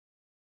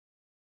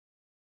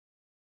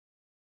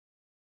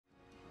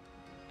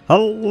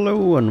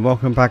Hello and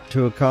welcome back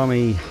to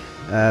Okami.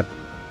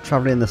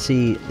 Travelling the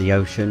sea, the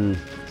ocean.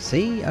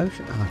 Sea?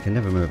 Ocean? Oh, I can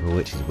never remember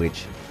which is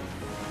which.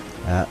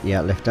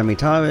 Yeah, left dummy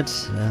tired.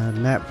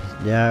 Nap.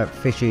 Yeah,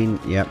 fishing.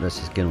 Yep, let's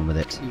just get on with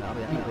it.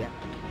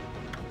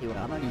 It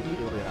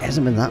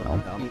hasn't been that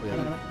long.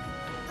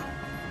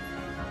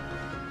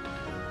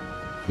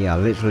 Yeah, I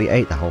literally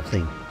ate the whole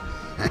thing.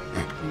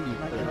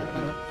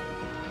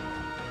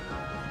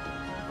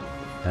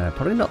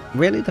 Probably not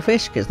really the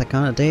fish, because they're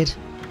kind of dead.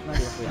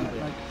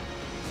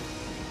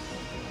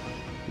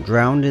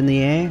 Drowned in the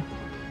air.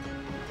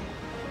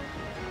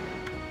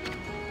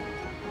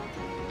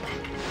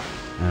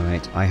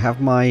 Alright, I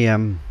have my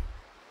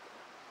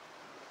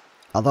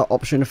other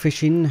option of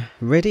fishing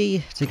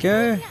ready to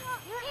go.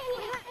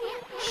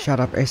 Shut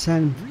up,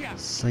 SN.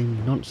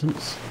 Same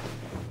nonsense.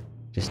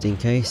 Just in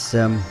case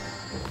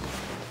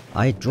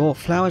I draw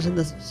flowers in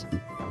the...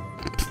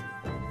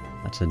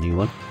 That's a new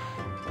one.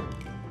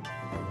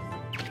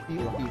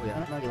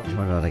 Which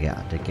one did I get?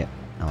 I did get...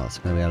 Oh, that's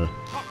going to be a...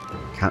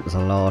 Count as a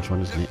large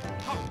one, isn't it?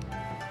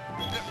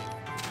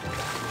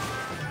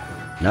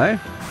 No?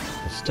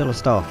 It's still a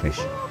starfish.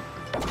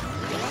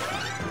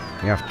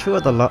 We have two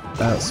of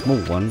the small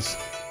ones.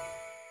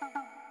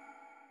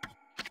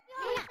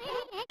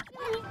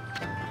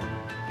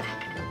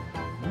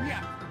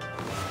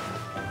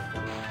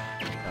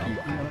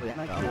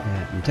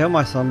 Yeah, until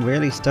my thumb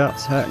really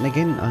starts hurting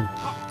again, I'm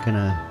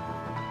gonna...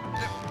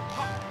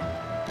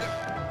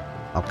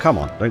 Oh, come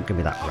on, don't give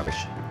me that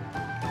rubbish.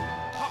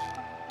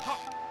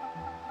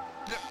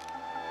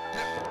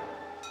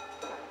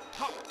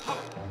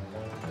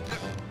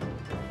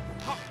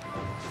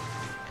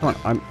 Come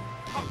on, I'm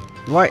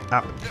right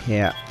up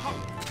here.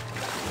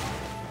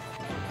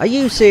 Are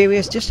you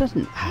serious? Just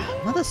doesn't...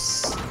 Another...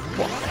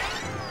 What?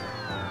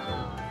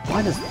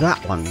 Why does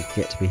that one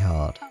get to be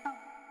hard?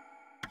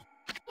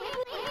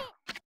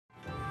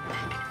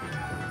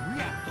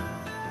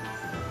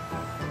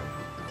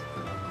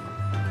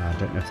 I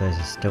don't know if those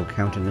are still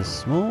counting as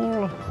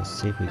small. Let's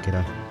see if we get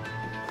a...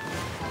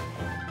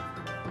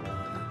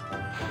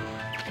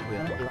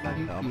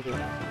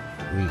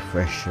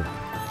 refresh of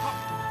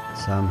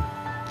some...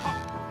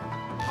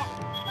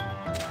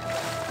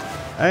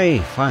 Hey,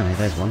 finally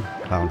there's one.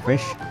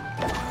 Clownfish.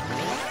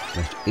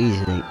 Most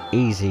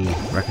easy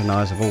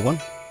recognisable one.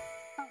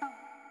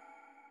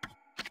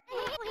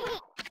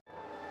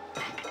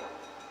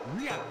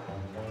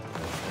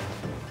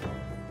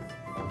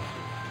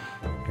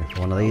 Go for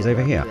one of these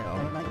over here.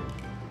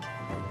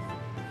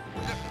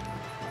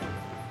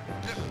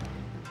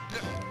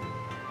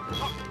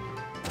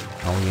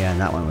 Oh yeah,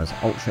 and that one was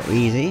ultra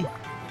easy.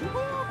 The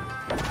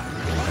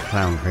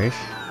clownfish.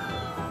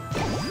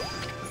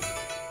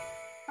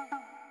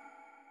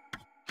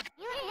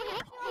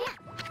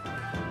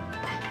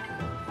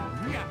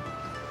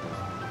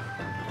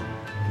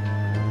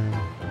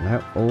 No,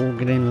 all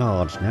getting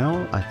large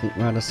now. I think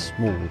we're at a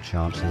small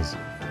chances.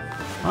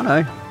 Oh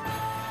no!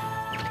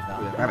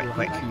 Grab it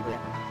quick. I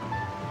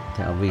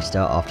think I'll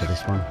restart after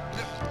this one.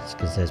 Just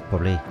because there's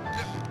probably...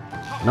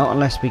 Not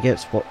unless we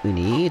get what we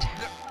need.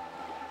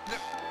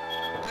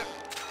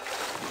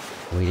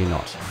 We do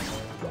not.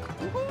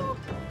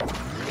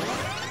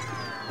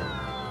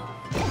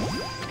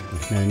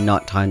 There's no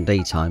nighttime,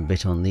 daytime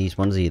bit on these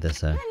ones either,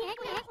 so...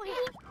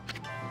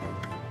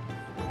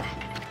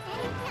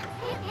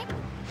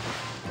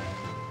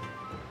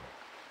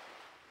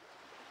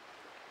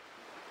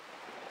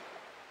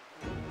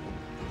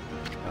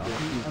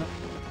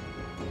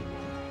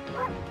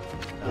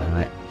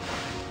 Alright.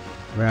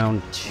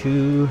 Round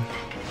 2.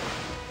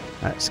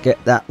 Let's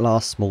get that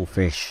last small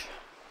fish.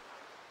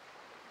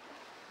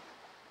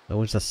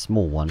 Always the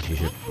small ones you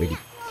should really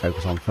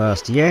focus on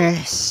first.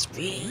 Yes!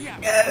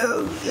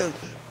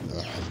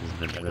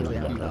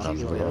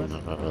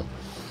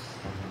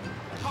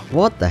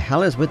 What the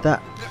hell is with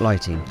that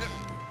lighting?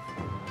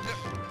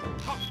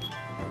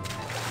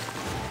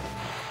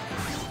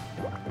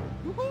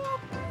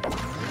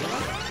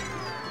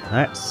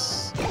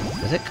 That's...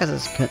 Is it because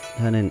it's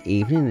turning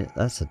evening?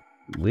 That's a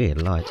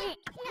weird light.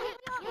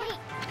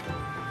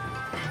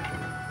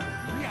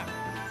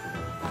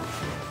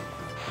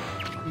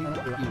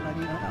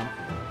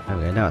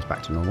 Okay, now it's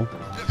back to normal.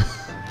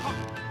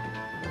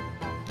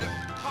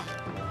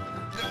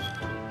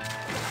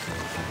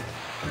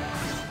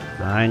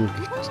 I'm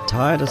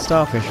tired of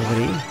starfish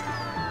already.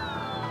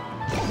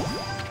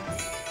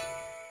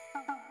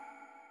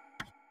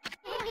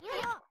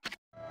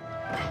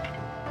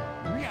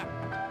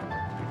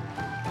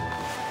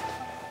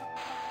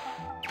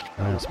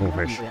 And small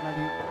fish.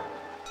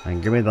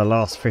 And give me the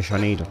last fish I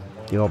need.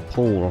 Your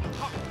pool.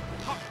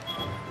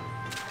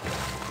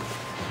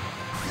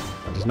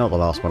 It's not the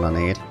last one I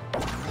need.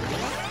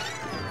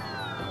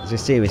 Is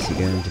this seriously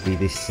going to be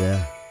this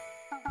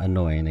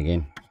annoying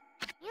again?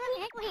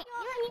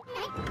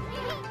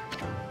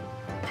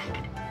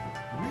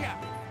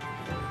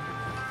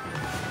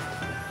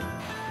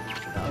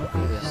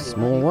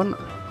 Small one.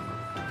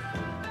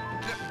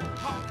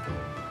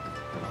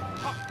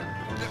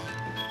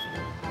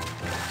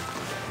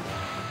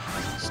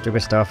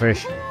 Stupid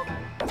starfish.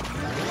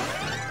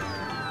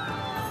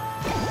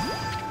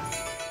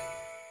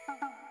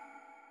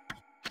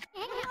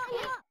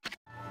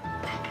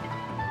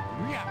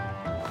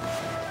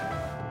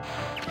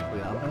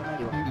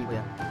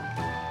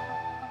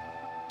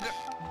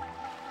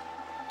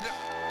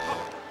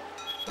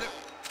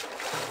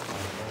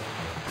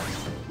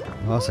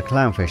 Well, it's a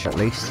clownfish at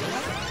least.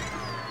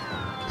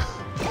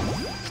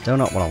 Still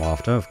not what I'm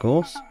after, of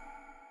course.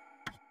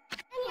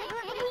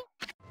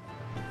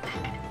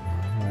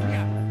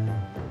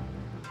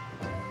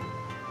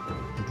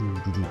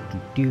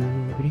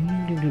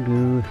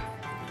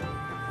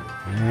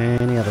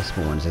 Any other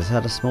small ones? Is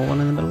that a small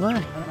one in the middle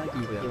there?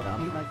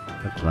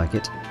 Looks like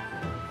it.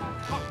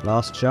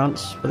 Last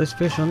chance for this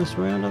fish on this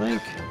round, I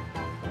think.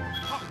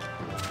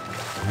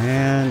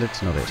 And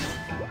it's not it.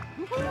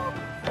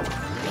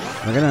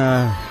 We're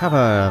gonna have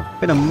a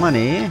bit of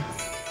money.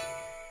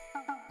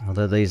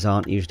 Although these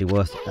aren't usually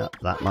worth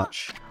that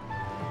much.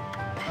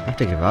 I have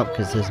to give up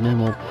because there's no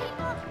more.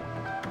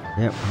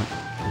 Yep,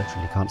 I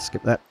literally can't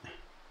skip that.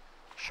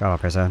 Shut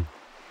up, Ezan.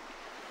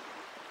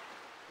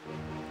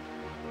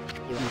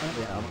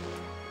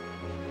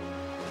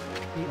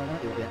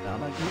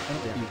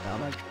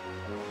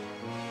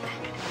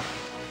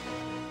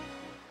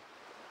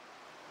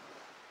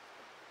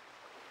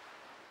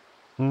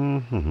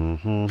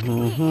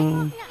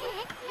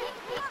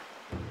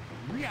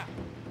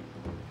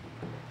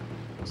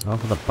 It's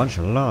off with a bunch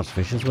of large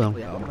fish as well.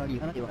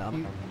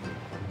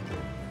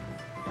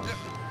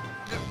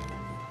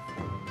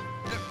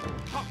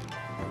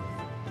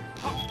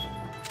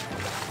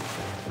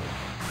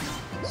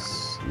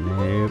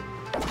 Snoop.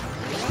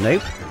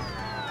 Snoop?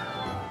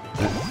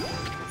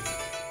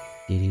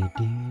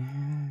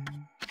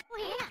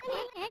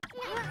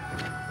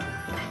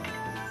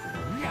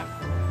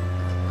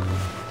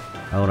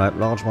 Hold up,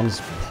 large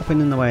ones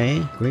popping in the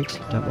way. Great,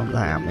 don't want that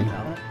happening.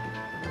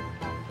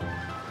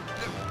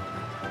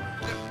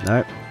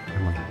 No,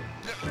 come on.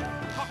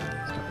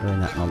 Stop doing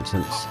that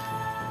nonsense.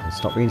 And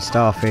stop being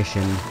starfish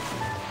and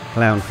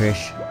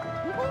clownfish.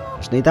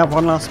 Just need that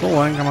one last small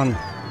one, come on.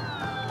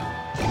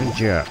 You're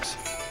jerks.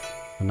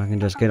 And I can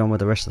just get on with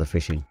the rest of the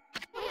fishing.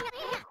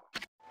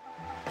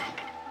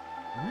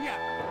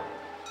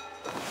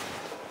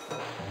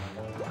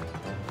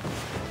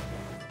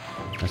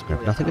 Let's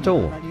grab nothing at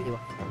all.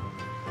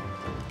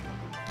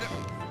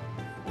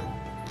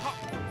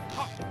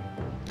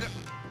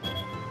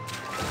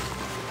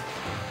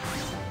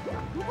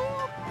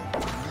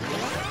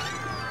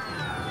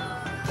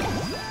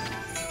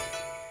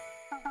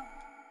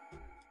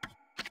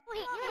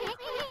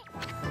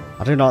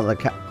 I do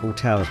like the cool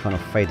tail has kind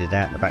of faded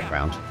out in the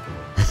background.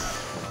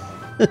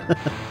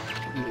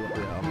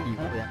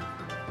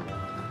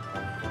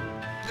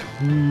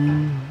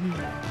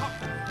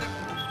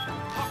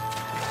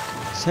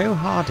 So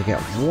hard to get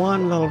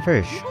one little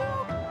fish.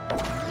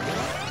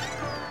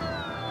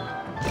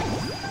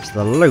 It's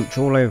the loach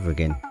all over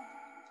again.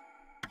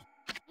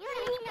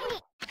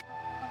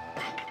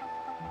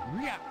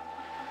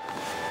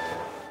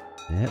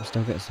 Yep,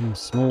 still get some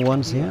small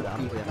ones here.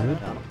 Good.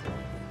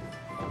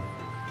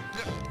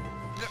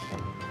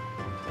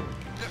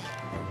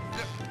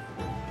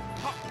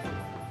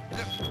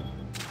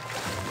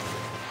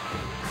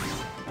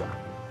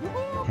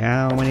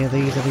 How many of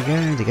these are we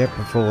going to get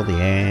before the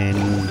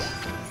end?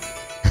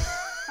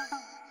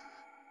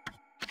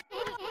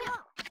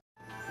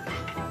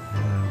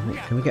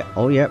 Can we get...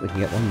 Oh yeah, we can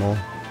get one more.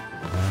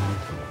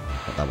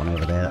 Put that one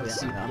over there,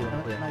 that's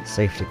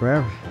safe to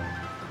grab.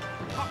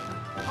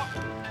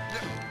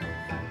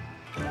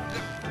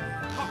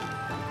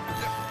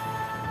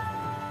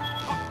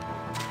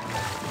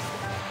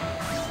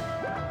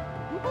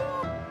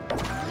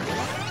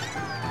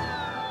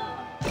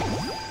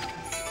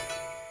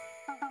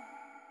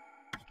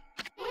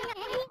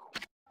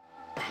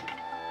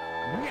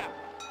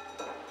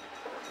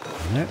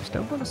 Nope,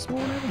 still got a small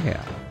one over here.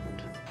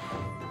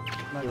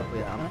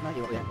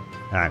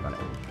 I got it.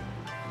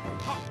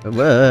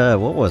 Whoa,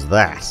 what was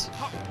that?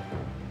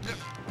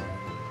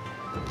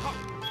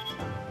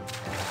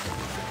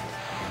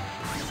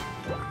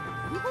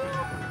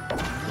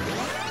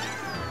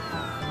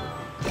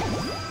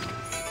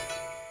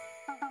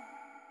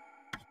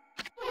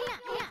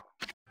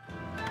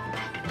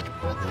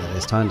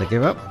 It's time to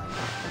give up.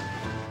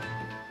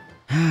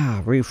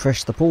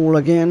 Refresh the pool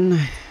again.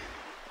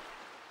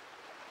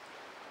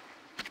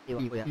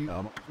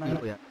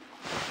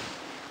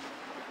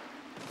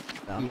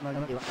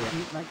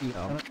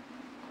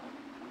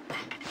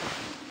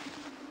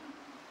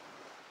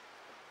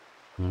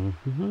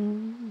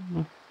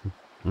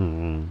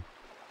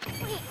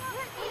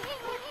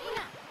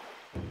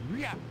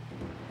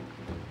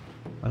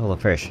 Where's all the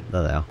fish?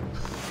 There they are.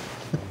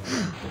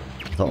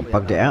 I thought I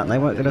bugged it out and they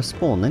weren't going to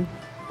spawn then.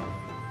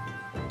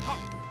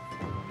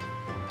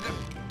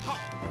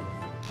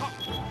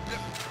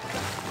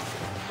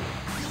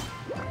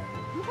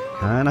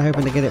 Kinda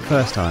hoping to get it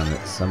first time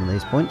at some of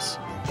these points.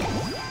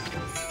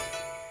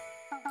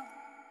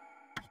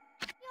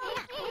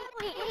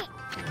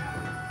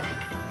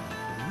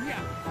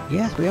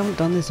 Yes, we haven't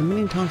done this a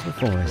million times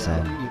before, I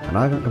said. And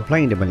I haven't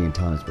complained a million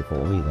times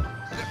before either.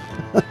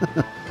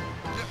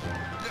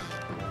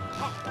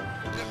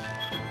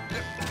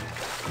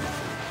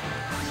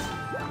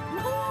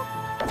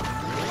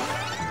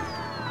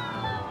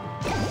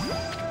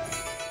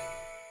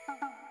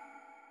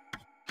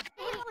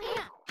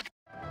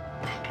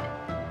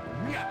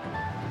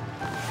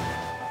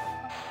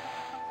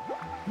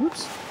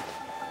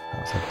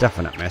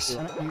 definite miss.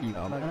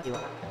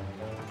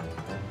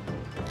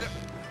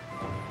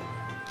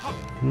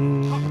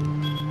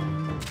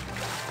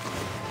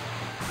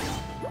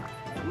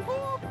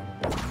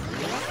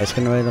 It's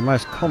going to be the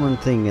most common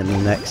thing in the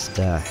next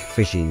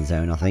fishing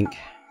zone, I think.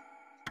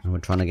 And we're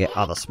trying to get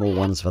other small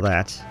ones for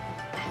that.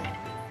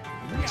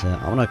 But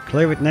I want to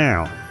clear it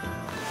now.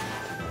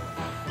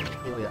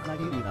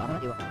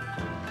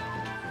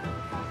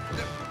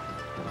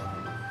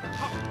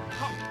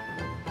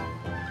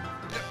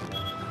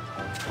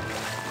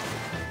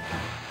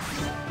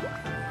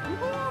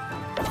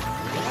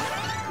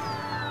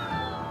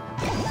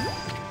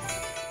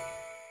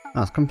 I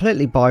was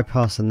completely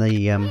bypassing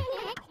the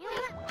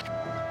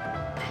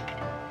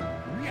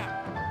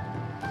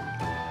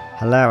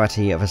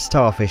hilarity of a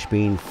starfish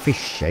being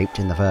fish-shaped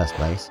in the first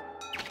place.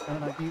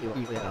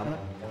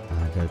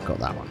 I've got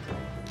that one.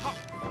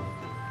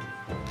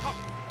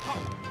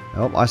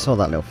 Oh, I saw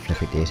that little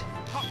flip it did.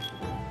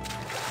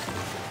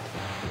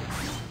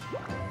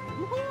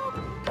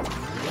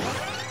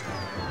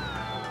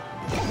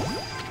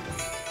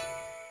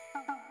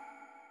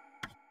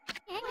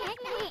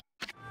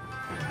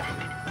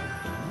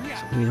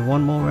 Need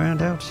one more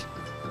round out?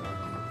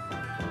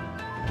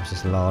 What's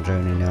this large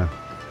only now?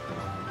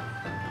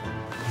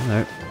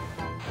 No.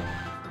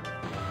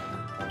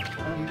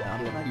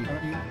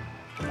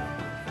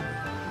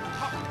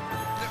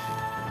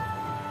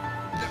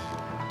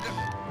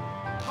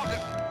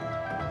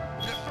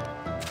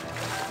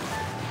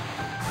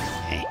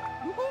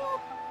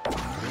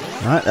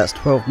 Right, that's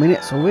 12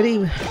 minutes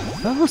already.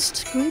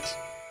 Fast, great.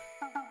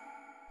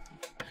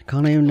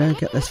 Can't even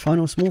get this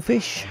final small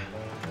fish.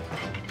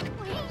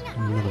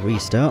 Another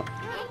restart.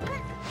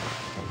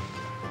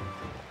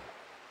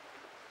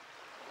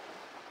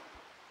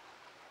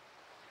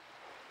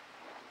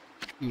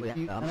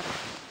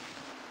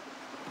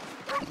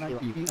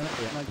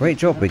 Great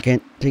job, we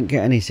didn't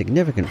get any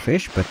significant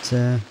fish, but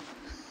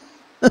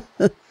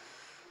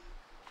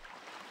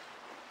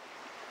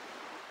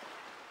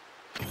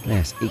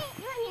yes,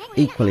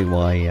 equally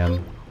why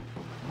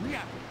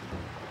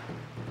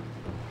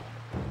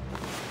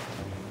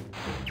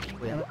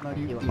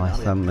my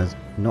thumb is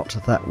not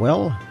that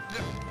well.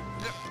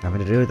 Having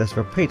to do this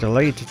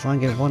repeatedly to try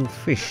and get one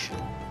fish.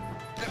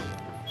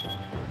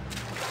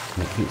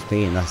 And it keeps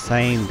being the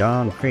same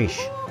darn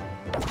fish.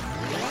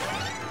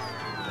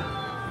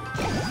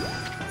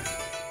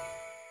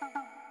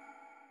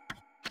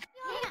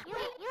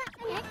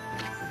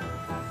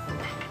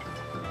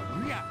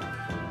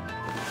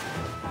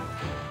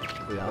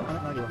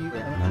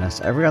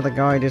 Unless every other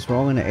guide is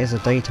wrong and it is a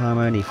daytime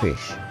only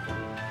fish.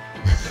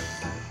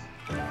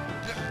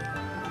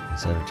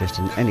 Instead of just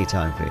an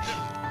anytime fish.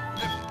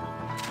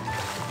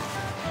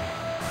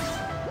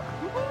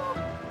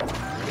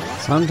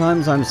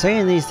 Sometimes I'm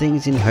saying these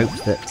things in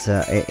hopes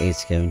that it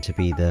is going to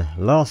be the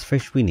last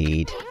fish we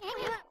need.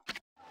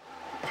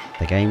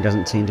 The game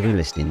doesn't seem to be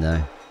listening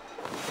though.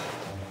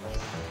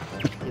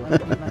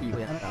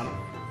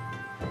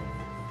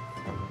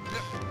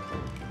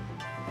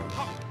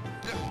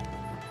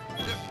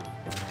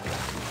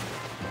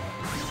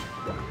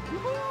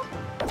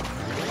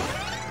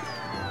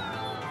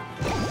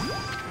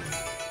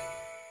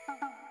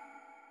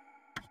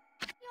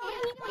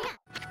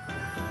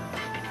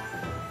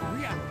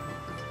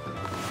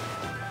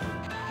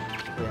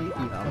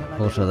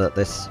 Also that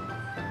this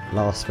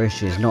last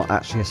fish is not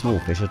actually a small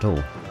fish at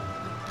all.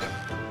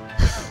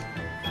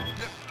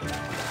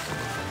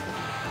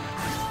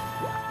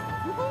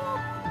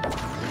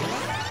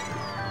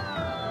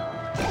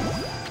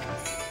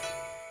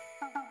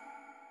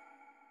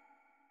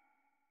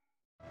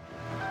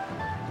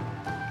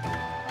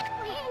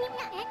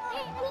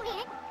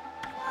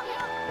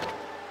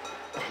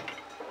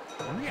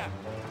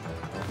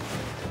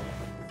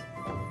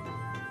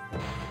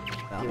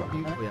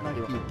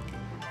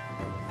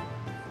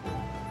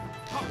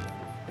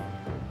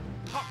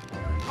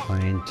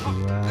 Trying to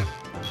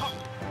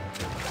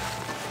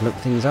look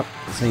things up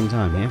at the same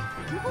time, yeah?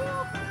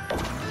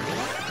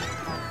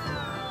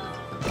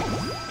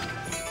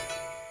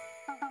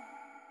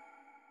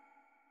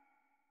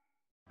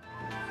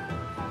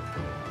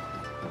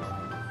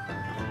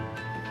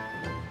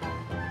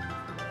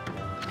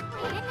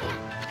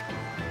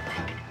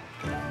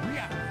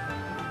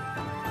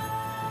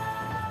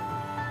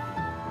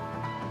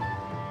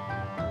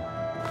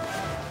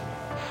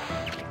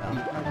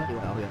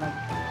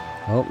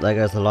 Oh, there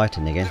goes the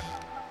lighting again.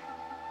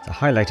 It's a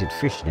highlighted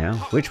fish now.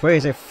 Which way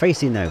is it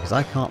facing though? Because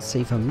I can't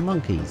see for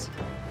monkeys.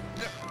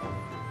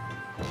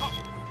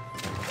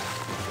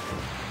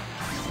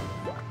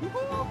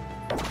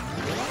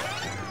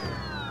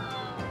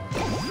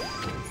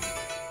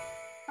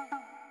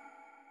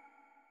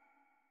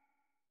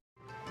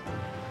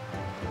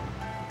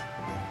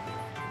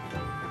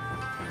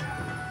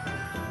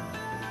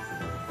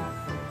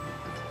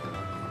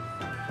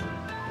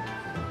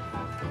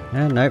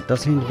 Nope,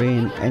 doesn't seem to be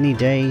an any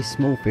day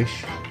small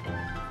fish.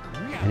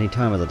 Any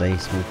time of the day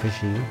small fish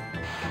even.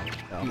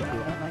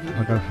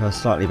 I'll go for a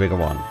slightly bigger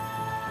one.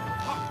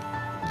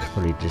 It's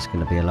probably just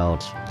going to be a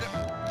large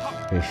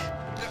fish.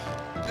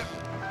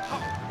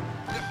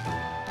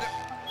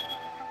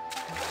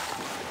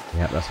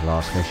 Yep, that's a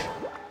large fish.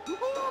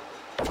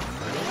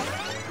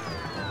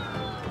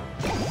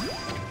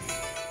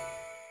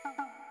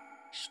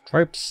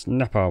 Striped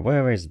snapper,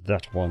 where is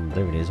that one?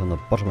 There it is, on the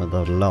bottom of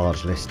the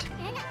large list.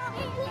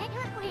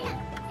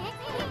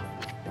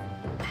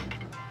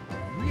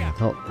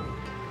 I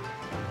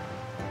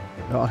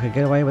thought I could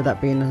get away with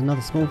that being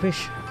another small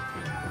fish.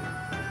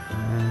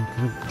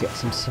 Can we get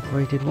some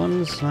separated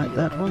ones like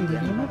that one?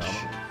 Thank you very much.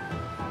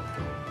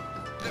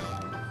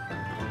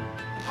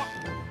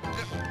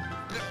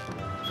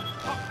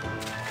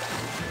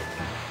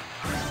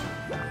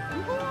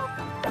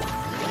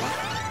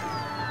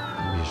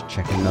 Let me just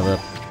check another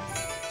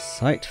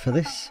site for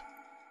this.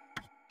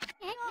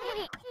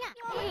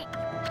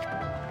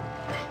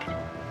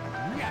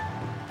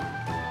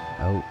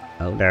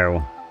 Oh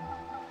no.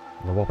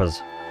 The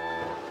whoppers.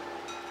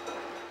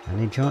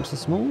 Any chance of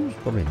smalls?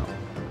 Probably not.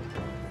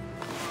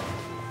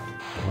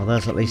 Well,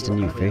 there's at least a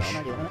new fish.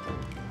 And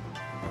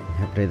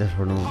hopefully this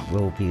one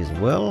will be as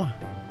well.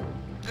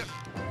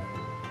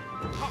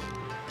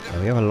 So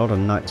we have a lot of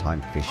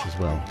nighttime fish as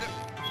well.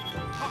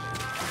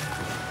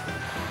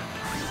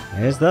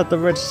 Is that the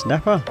red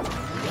snapper?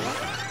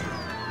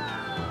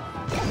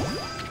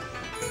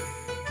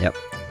 Yep.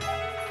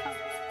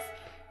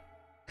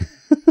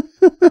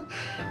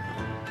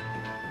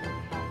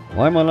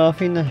 Why am I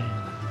laughing? I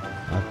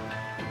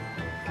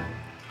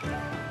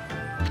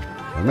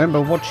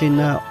remember watching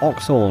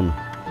Oxhorn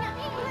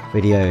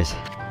videos.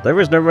 There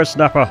is no red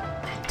snapper.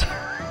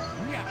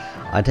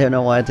 I don't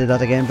know why I did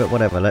that again, but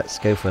whatever. Let's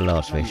go for a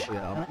large fish.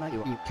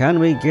 Can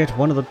we get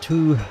one of the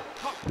two?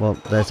 Well,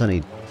 there's only...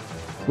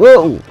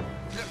 Whoa!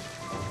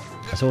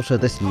 There's also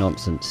this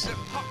nonsense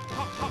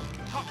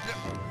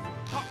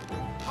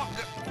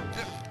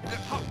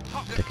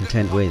to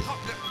contend with.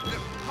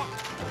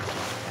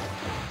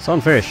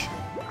 Sunfish!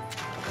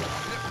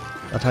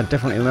 That I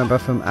definitely remember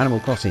from Animal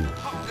Crossing.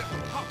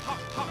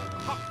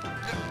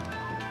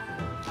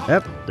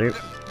 Yep, there's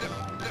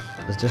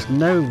just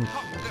no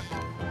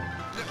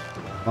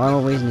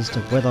final reason as to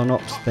whether or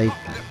not they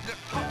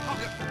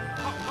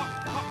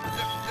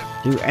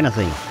do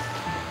anything.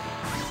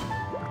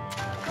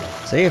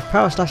 See, if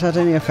Power Slash had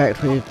any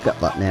effect, we've got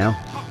that now.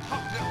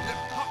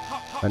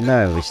 But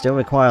no, we still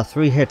require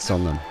 3 hits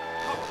on them.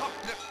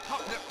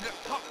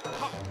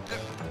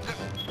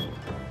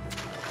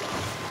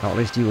 At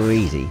least you were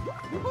easy.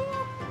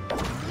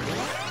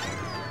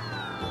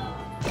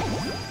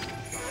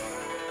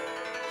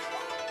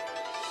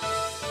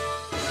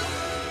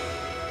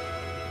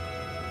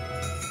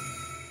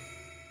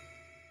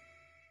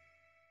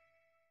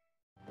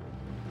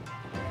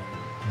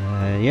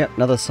 Yep,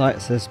 another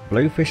site says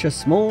Blowfish are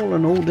small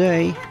and all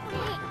day.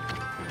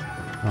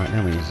 Right,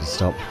 now we need to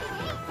stop.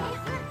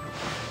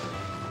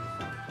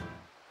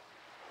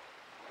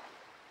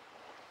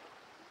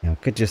 Now I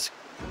could just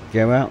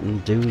go out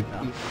and do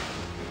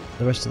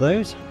the rest of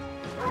those.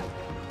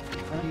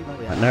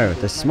 But no,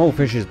 the small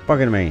fish is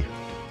bugging me.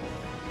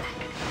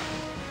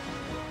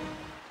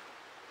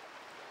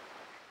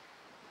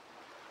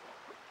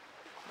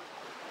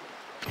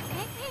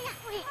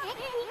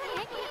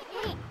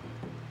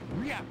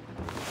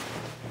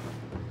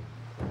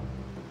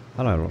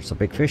 Hello, lots of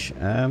big fish.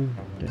 Don't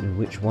know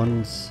which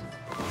ones.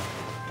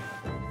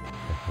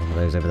 One of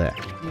those over there.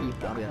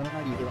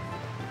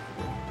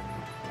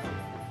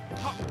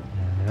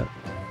 Yep.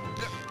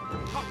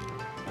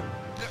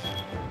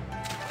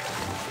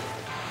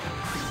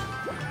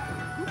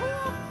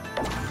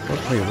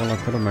 Quickly, while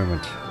I've got a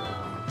moment.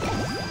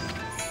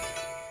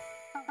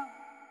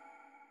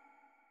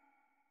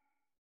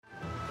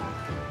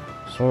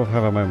 Sort of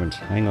have a moment.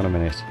 Hang on a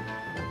minute.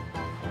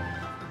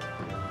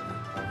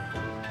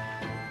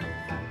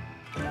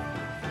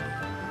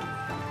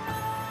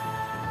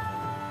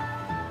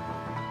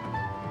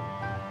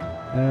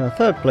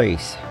 Third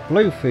place,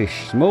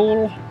 Blowfish,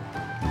 small,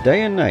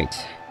 day and night.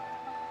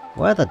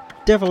 Where the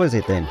devil is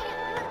it then?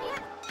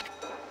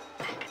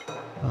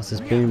 This has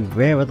been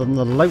rarer than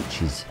the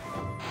loaches.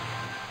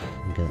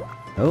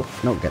 Oh,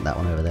 not get that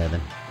one over there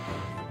then.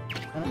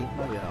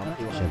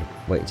 Should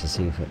have waited to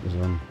see if it was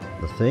on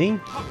the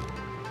thing.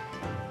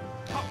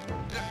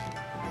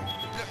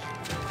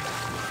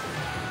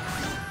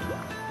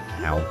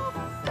 Ow.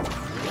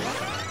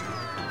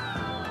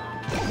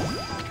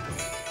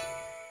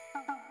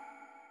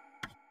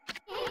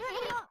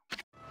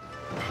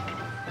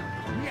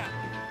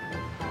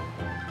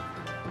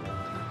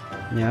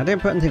 Yeah, I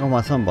didn't put anything on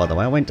my thumb, by the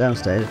way. I went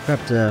downstairs,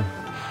 grabbed a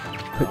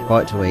quick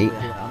bite to eat,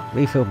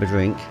 refilled my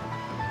drink,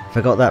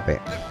 forgot that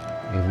bit,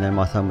 even though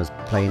my thumb was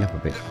playing up a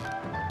bit.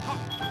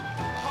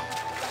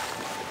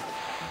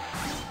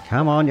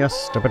 Come on, you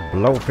stupid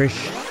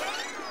blowfish.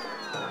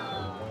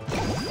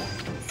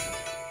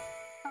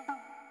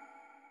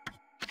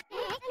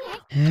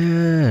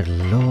 Oh,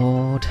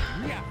 Lord.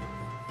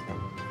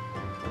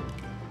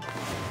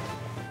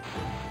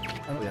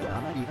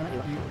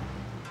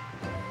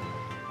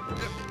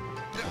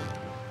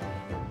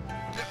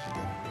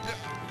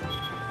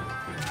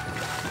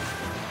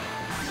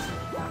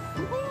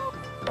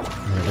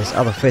 This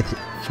other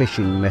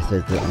fishing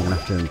method that I'm going to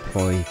have to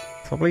employ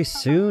probably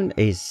soon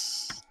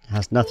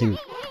has nothing,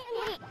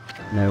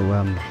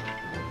 no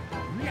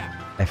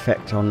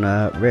effect on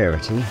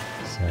rarity,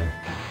 so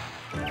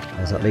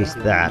there's at least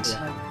that.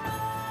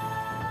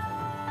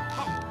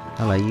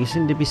 Hello, you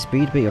seem to be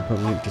speed, but you're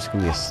probably just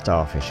going to be a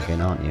starfish again,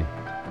 aren't you?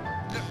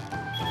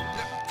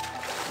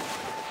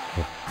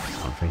 Oh,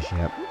 sunfish,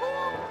 yep.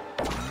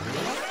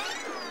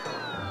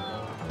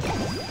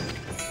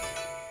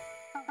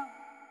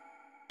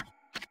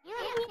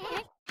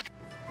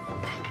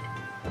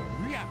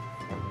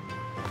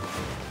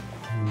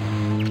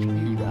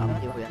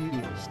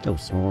 Still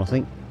small, I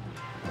think.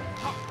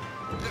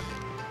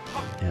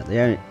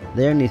 Yeah,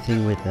 the only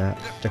thing with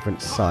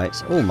different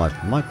sites... Oh, my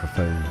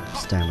microphone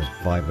stand was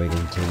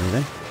vibrating to me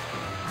then.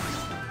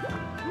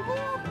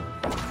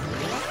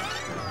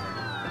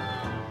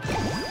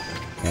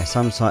 Yeah,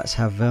 some sites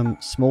have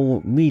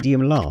small,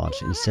 medium,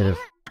 large instead of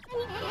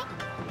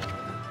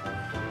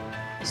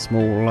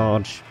small,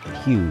 large,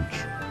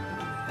 huge.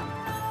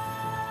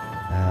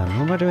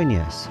 What am I doing?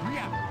 Yes.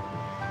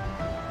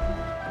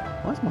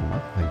 Why is my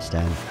microphone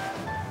stand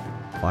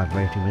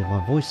vibrating with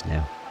my voice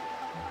now?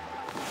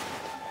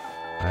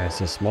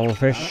 It's a smaller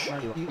fish.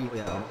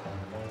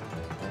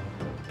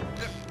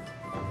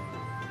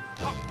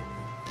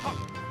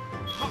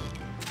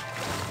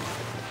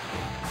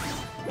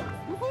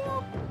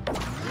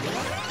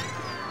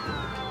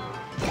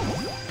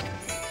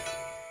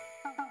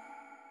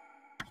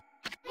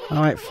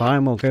 Alright,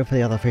 fine, we'll go for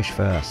the other fish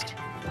first.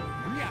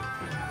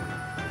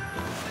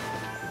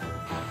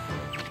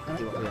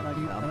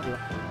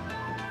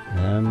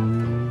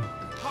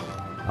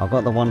 I've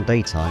got the one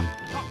daytime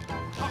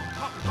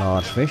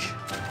large fish.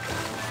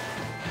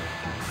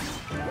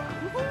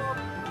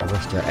 The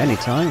rest are any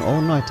time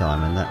or night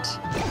time, and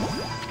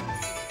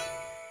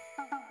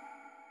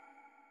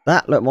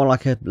that looked more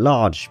like a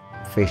large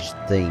fish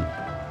theme.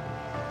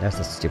 That's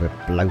the stupid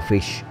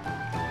blowfish.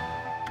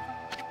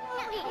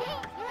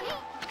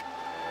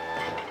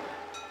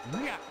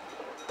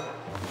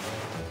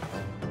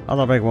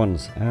 Other big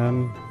ones.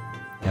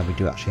 Yeah, we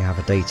do actually have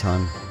a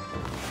daytime.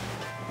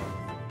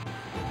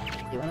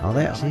 Are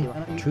they actually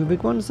true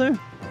big ones though?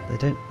 They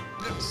don't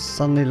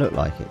suddenly look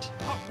like it.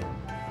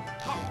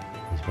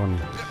 There's one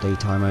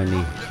daytime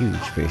only huge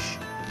fish.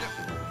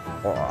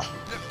 Oh.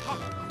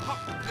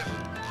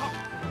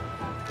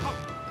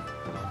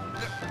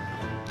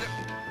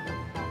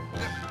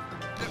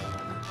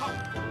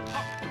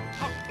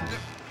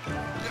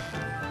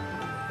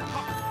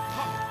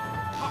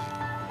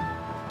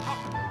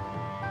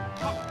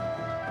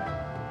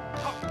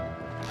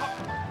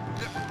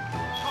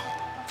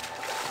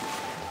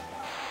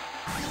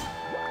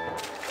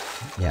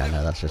 Yeah,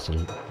 no, that's just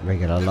a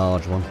regular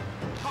large one.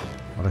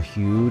 What a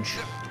huge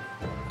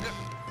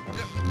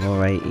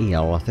Moray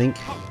eel, I think.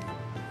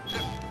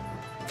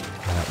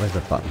 Where's the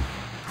button?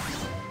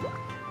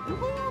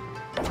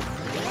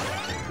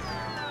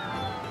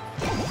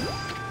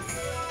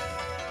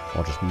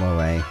 Or just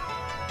Moray.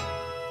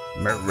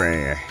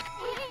 Moray.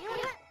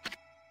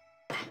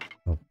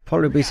 We'll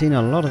probably be seeing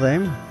a lot of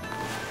them.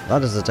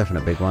 That is a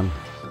definite big one.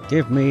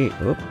 Give me...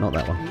 Oh, not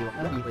that one.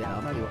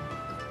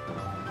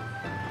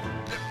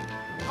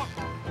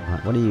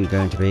 Right, what are you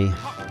going to be?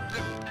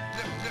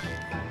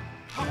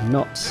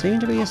 Not seem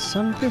to be a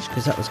sunfish,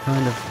 because that was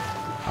kind of...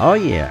 Oh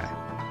yeah!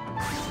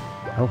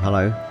 Oh,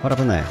 hello. What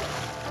happened there?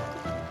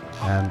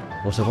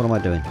 Also, what am I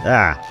doing?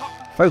 Ah!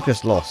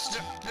 Focus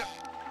lost!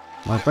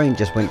 My brain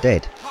just went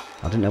dead.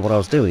 I didn't know what I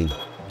was doing.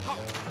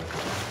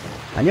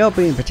 And you're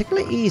being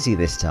particularly easy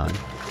this time.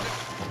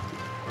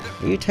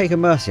 Will you take a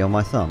mercy on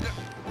my thumb?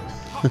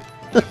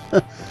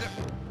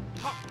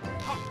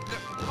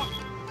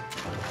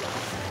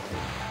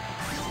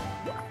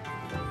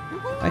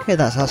 Okay,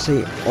 that's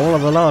actually all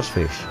of the large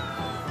fish.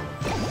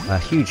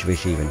 Huge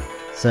fish even,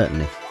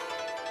 certainly.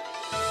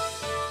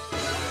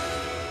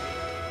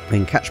 We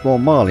can catch more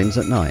marlins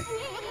at night.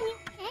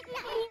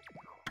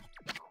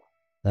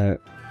 So,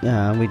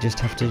 yeah, we just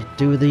have to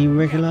do the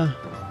regular...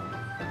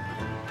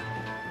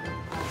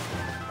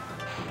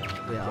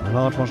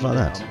 large ones like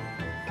that.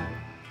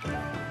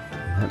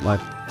 I hope my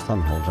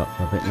thumb holds up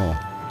for a bit more.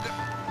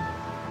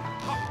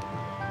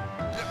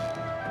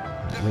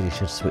 Really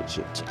should switch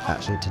it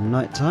actually to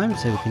night time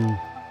so we can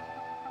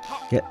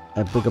get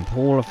a bigger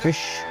pool of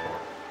fish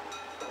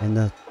in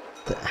the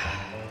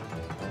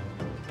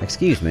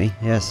excuse me,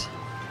 yes.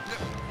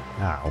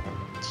 Ow.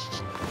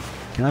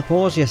 Can I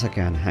pause? Yes I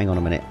can. Hang on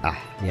a minute.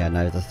 Yeah,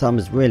 no, the thumb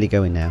is really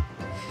going now.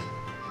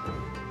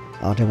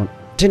 I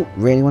didn't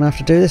really want to have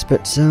to do this,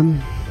 but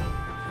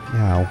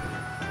ow.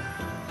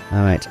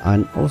 Alright,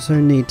 I also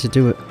need to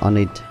do it.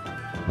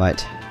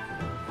 Right.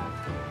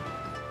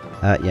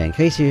 Yeah, in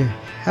case you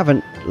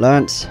haven't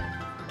learnt,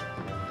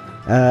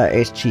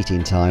 it's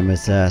cheating time,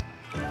 as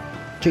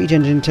cheat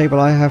engine table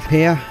I have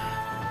here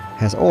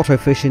has auto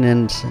fishing,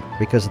 and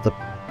because of the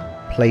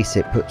place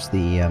it puts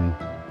the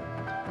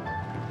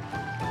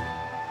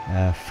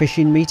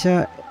fishing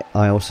meter,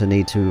 I also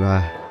need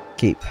to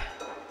keep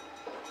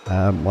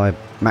my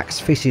max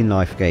fishing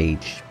life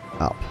gauge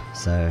up,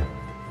 so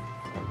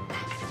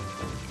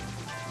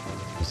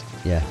just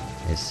yeah,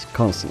 it's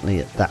constantly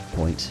at that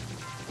point.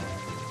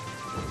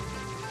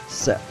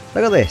 So,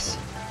 look at this.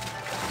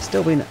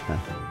 Still been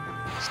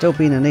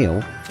an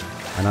eel,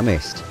 and I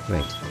missed.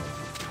 Great.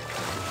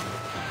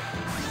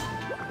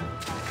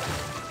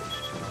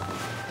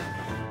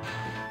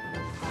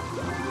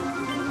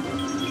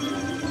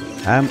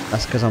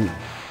 That's because I'm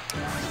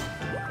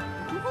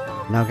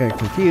now getting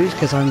confused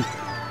because I'm.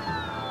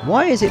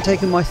 Why is it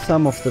taking my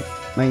thumb off the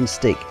main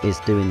stick? Is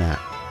doing that?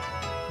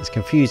 It's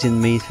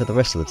confusing me for the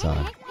rest of the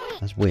time.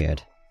 That's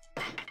weird.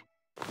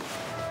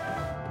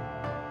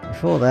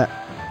 Before that,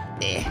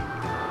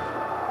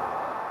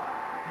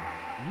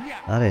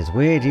 that is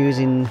weird.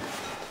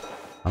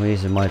 I'm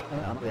using my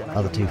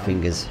other two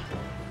fingers.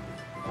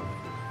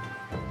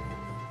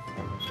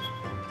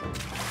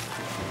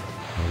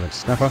 Red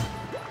snapper.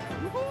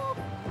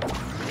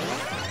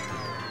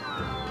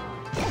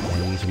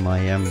 I'm using my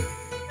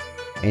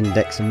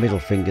index and middle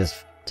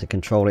fingers to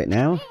control it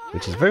now,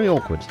 which is very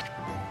awkward.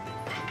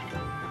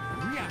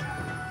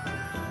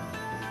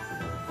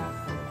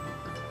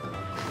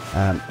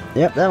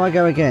 Yep, there I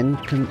go again,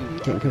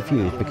 getting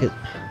confused because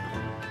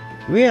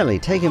really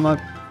taking my.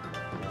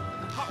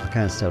 I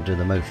can still do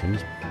the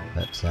motions,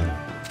 but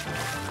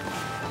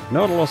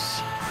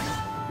Nautilus.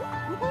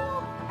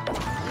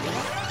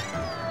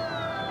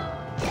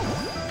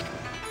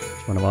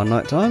 It's one of our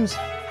night times.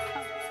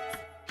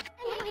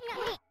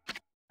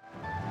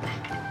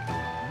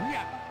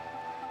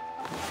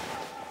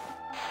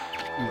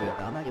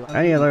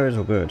 Any of those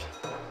are good.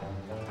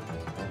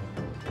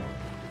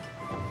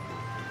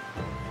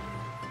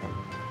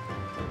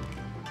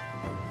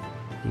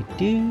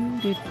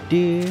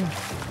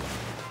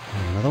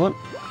 Another one.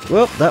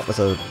 Whoop, that was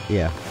a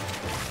yeah.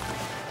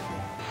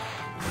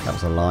 That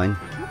was a line.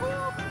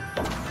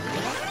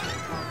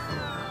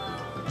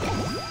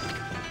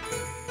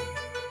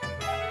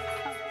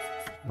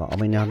 But I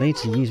mean, I need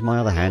to use my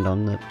other hand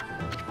on the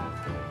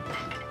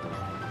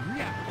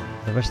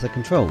rest of the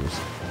controls.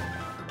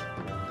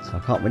 So I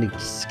can't really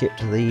skip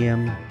to the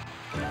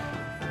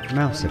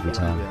mouse every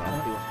time.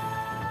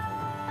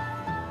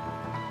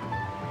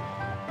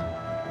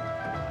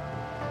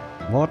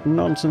 What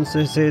nonsense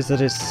this is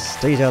that has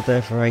stayed out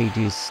there for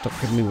ages. Stop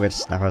giving me red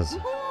snappers.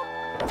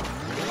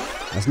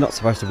 That's not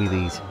supposed to be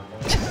these.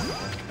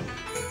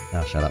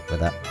 I'll shut up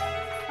with that.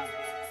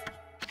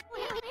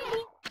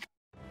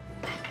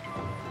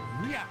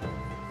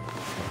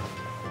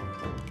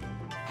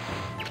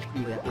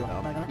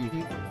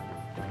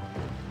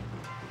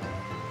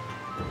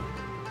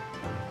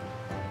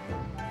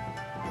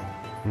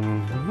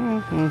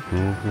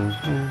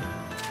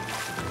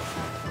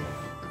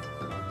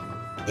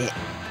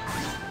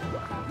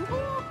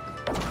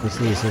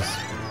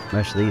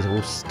 Most of these are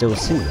all still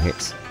single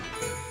hits.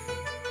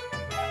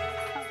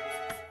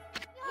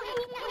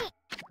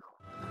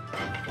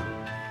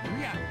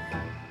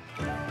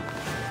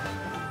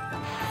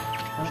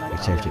 Should be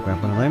safe to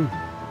grab one of them.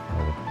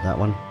 Or that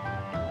one.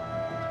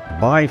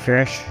 Bye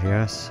fish,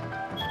 yes.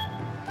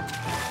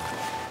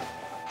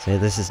 So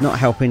this is not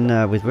helping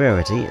with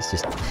rarity, it's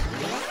just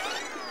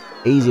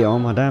easier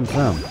on my damn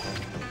thumb.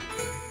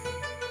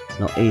 It's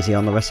not easy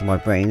on the rest of my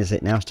brain, is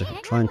it now, to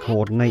try and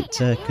coordinate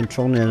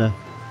controlling a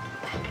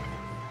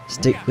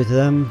stick with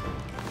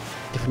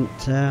different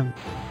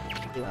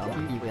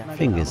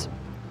fingers.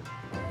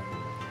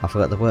 I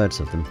forgot the words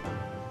of them.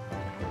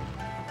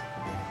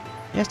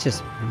 Yeah, it's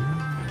just.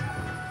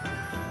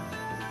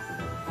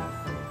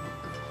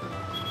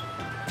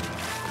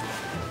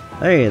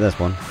 Hey, there's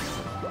one.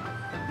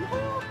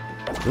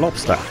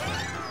 Lobster.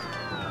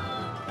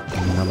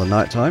 Another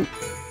night time.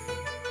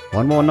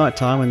 One more night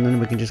time, and then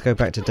we can just go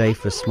back to day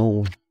for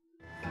smaller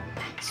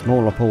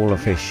pool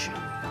of fish.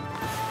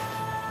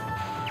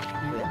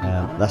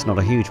 That's not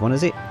a huge one,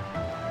 is it?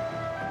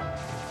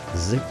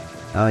 Is it?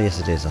 Oh, yes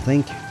it is, I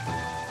think.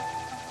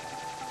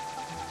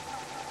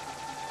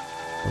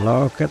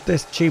 Look at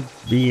this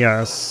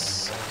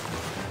chibias.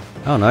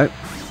 Oh no.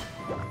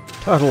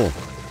 Turtle.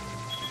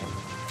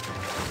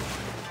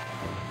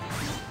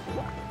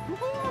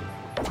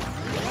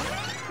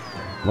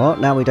 Well,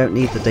 now we don't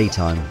need the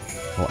daytime,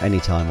 or any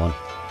time one.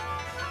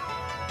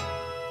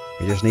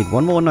 We just need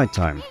one more night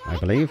time, I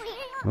believe.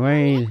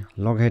 Moray,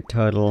 Loggerhead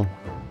Turtle,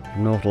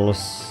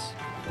 Nautilus,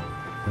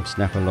 Red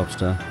Snapper,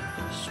 Lobster,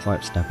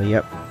 Striped Snapper,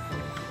 yep.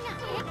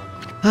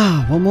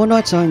 Ah, one more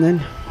night time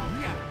then.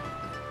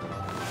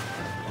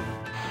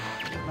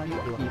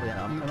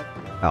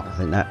 Oh, I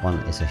think that one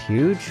is a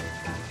huge.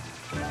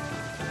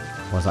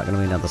 Or is that going to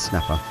be another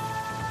snapper?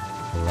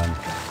 Or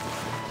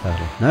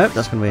turtle? Nope,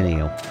 that's going to be an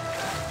eel.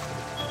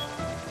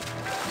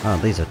 Oh,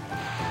 these are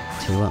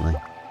two, aren't they?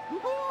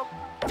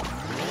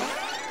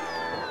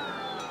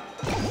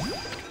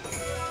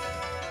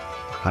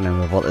 I can't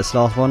remember what this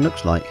last one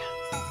looks like.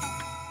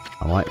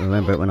 I might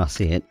remember it when I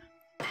see it,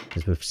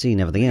 because we've seen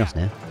everything else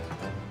now.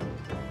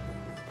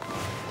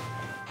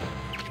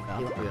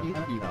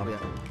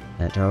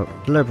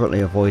 Deliberately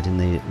avoiding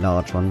the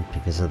large one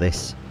because of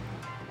this.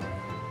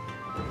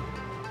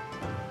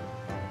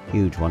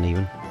 Huge one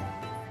even.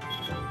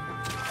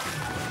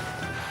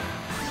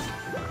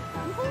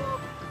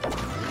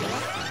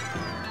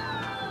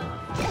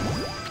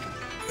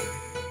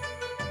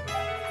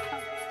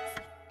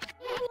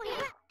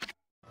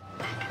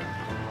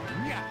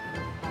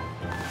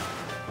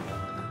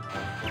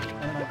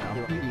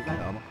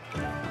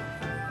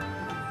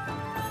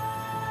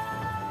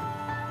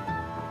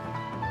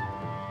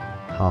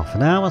 half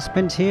an hour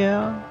spent here.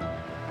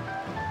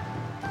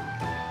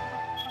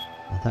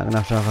 I think I'm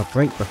going to have a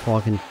break before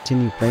I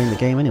continue playing the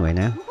game anyway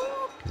now.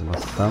 Because of my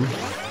thumb.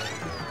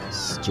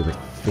 Stupid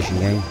fishing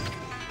game.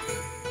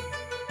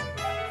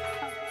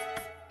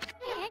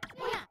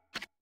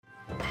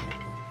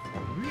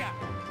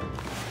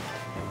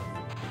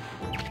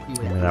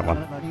 Give me that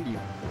one.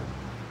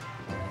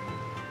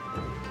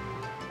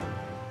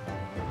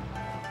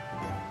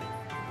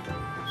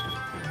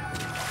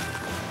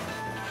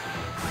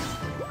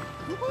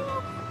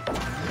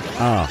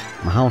 Ah,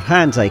 my whole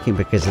hand's aching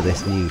because of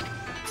this new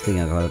thing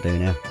I've got to do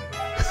now.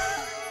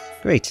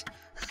 Great.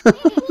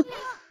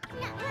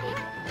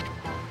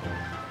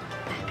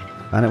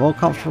 And I'm more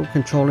comfortable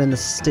controlling the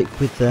stick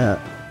with the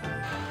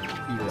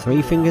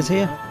 3 fingers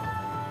here.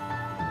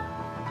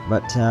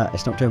 But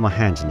it's not doing my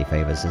hands any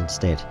favours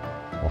instead.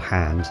 Or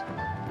hand.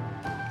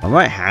 My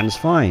right hand's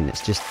fine,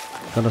 it's just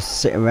got to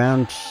sit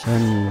around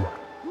and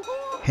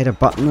hit a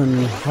button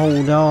and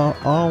hold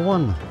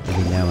R1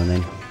 every now and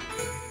then.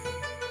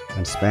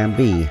 And spam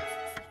B.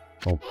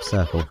 Or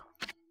circle.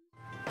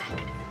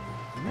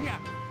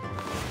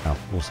 Oh,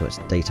 also it's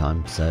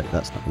daytime, so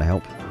that's not going to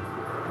help.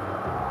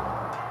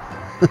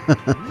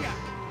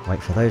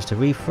 Wait for those to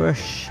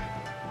refresh.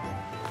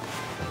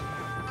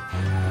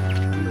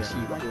 And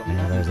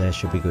yeah, those there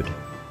should be good.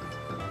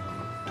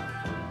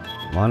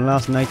 One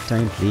last night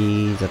time,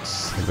 please.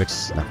 That's the red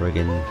snapper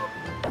again.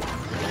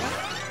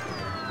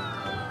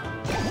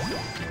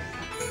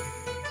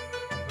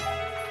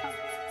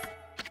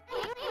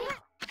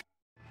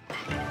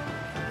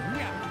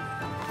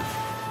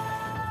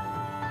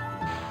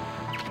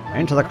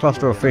 Enter the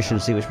cluster of fish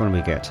and see which one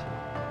we get.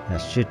 That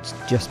should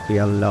just be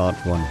a large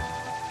one.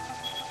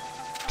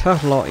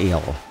 Turtle or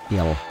eel?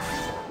 Eel.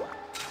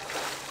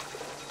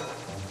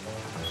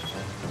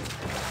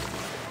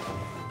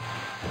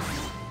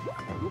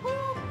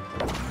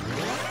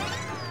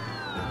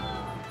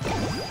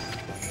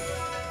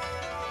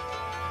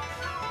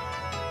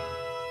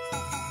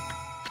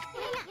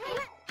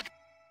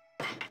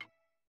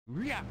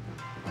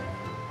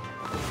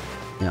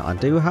 Now I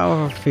do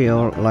however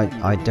feel like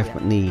I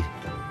definitely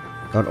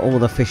got all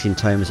the fishing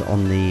tomes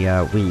on the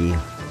Wii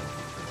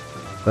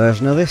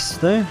version of this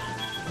though.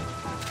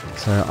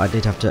 So I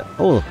did have to...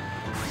 Oh!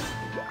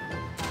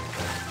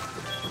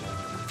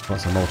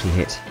 What's a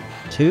multi-hit?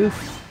 2?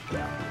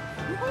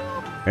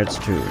 It's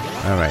 2.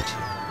 Alright.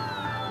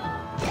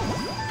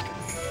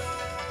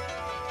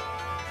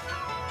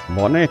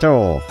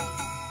 Bonito!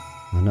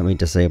 Let me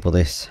disable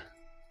this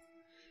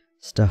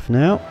stuff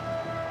now.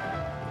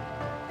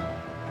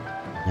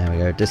 There we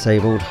go,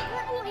 disabled.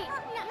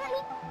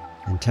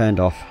 And turned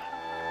off.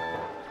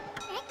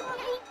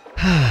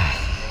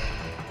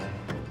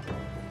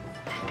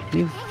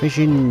 New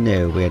fishing?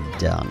 No, we're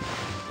done.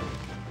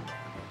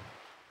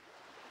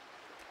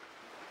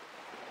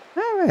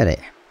 Alrighty.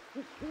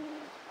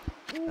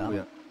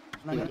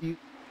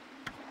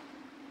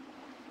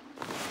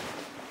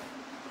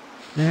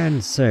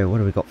 And so, what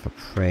do we got for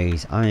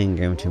praise? I am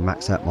going to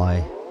max out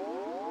my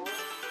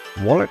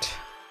wallet.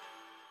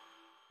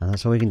 And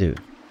that's all we can do.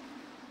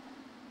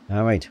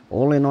 Alright,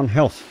 all in on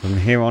health from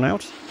here on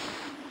out.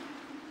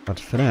 But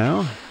for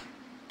now,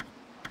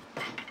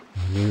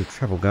 new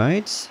travel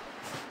guides.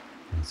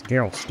 There's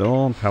Gale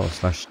Storm, Power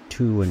Slash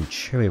 2 and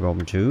Cherry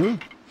Bomb 2.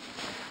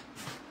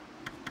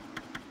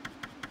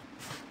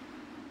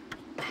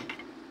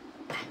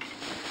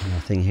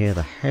 Nothing here,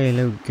 the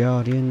Halo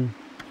Guardian.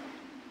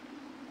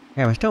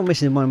 Yeah, we're still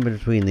missing one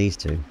between these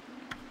two.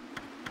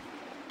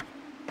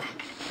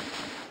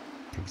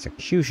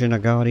 Executioner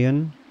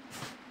Guardian.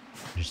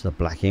 Which is the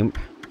Black Imp.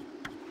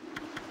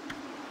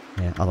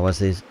 Yeah, otherwise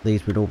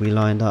these would all be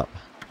lined up.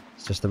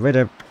 It's just the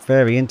red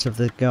variant of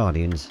the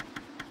Guardians.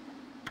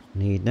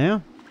 Need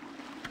now.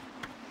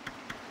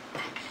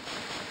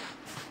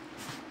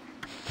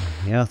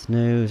 The Earth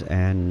Nose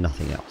and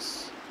nothing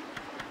else.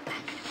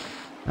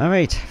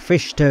 Alright,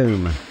 Fish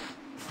Tome.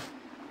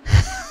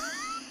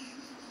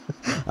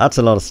 That's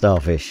a lot of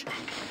starfish.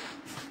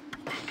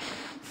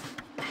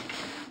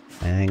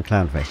 And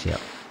Clownfish, yep.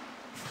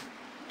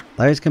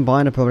 Those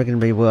combined are probably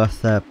going to be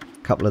worth a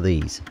couple of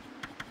these.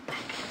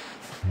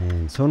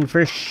 And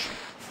Sunfish.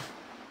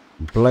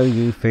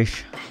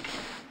 Blowfish.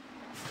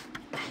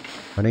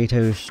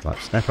 Bonito,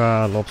 striped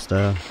snapper,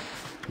 lobster,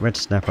 red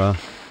snapper,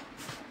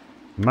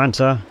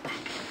 manta,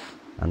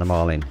 and the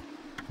marlin.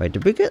 Wait,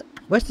 did we get...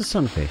 Where's the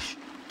sunfish?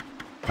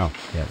 Oh,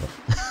 yeah,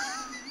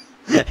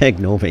 well.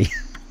 Ignore me.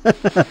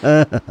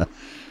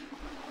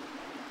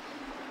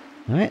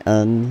 Alright,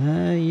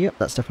 and yep,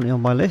 that's definitely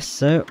on my list.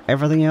 So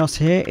everything else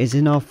here is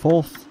in our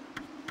 4th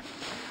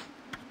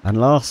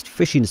and last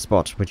fishing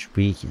spot, which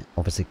we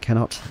obviously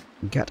cannot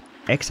get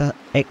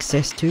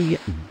access to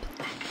yet.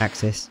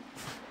 Access.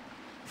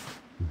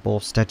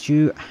 Boar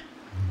statue.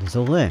 It's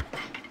all there.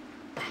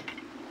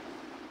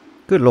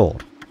 Good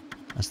lord.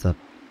 That's the...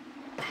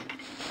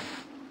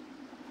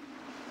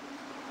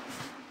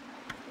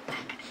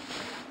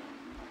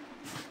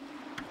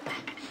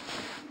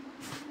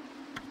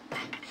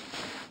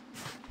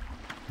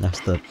 That's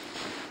the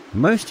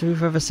most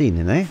we've ever seen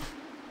in there.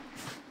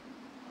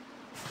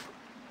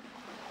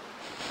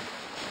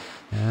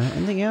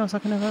 else I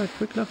can have a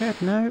quick look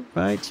at? No?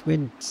 Right,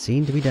 we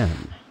seem to be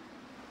done.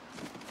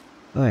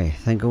 Oi,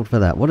 thank God for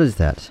that. What is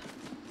that?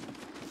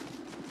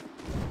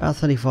 About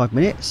 35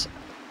 minutes.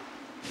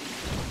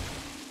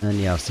 And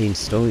yeah, I've seen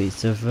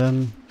stories of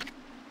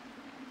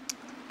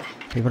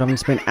people having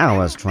spent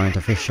hours trying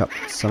to fish up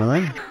some of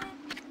them.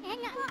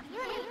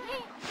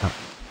 Oh.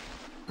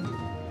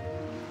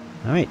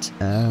 Alright,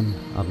 I'm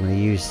going to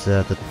use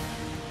the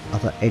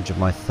other edge of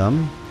my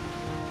thumb.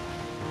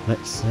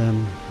 Let's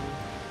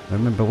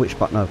remember which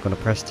button I've got to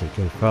press to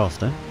go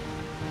faster.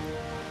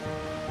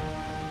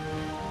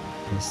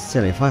 It's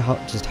silly, if I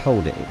just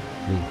hold it,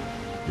 we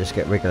just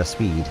get regular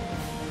speed.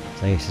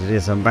 So yes, it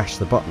is, I mash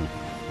the button.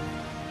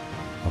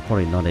 I'm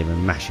probably not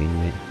even mashing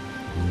it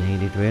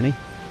needed really.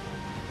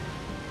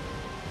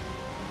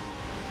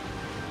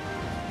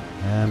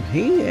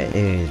 He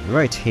is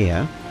right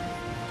here.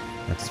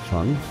 That's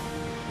fun.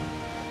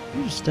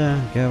 Just go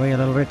away a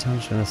little bit. I'm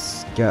just going to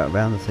skirt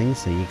around the thing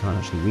so you can't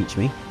actually reach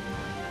me.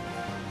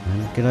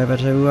 And get over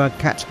to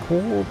Cat's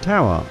Call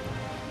Tower.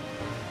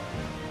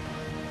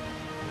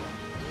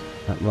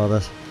 That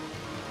rather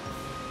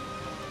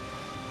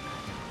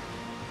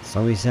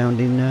sorry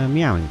sounding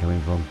meowing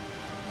coming from.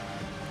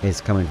 Is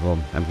coming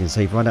from. And we can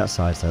see right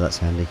outside, so that's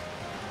handy.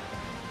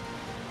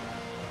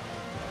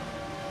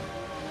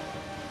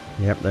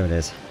 Yep, there it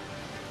is.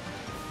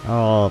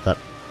 Oh, that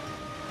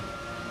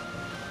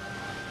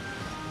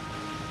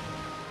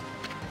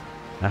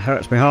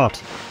hurts my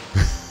heart.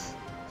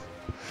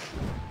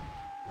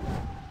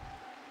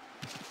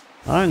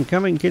 I'm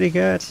coming, kitty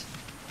cat.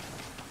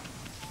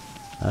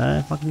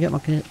 If I can get my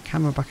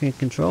camera back in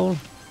control,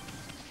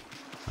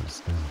 I'll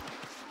just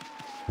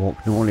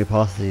walk normally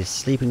past these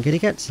sleeping kitty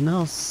cats, and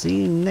I'll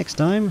see you next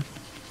time,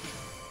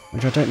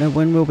 which I don't know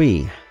when will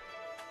be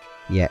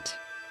yet.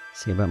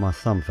 See about my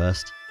thumb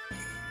first.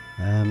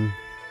 I'll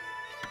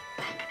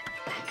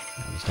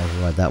just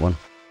override that one.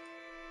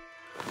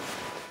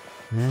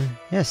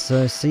 Yes,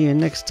 so see you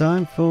next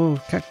time for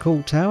Cat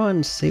Call Tower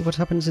and see what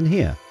happens in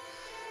here.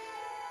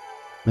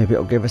 Maybe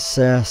it'll give us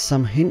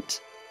some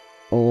hint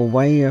or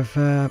way of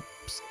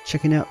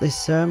checking out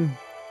this,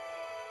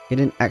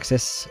 getting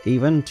access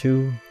even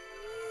to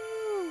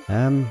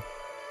the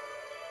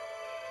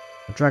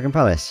Dragon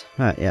Palace.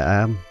 Right,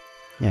 yeah,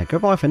 yeah,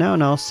 goodbye for now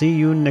and I'll see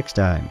you next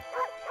time.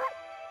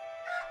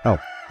 Oh,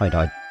 I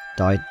died.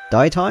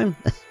 Die time?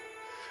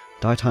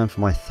 Die time for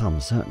my thumb,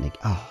 certainly.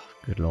 Oh,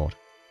 good lord.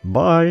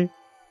 Bye!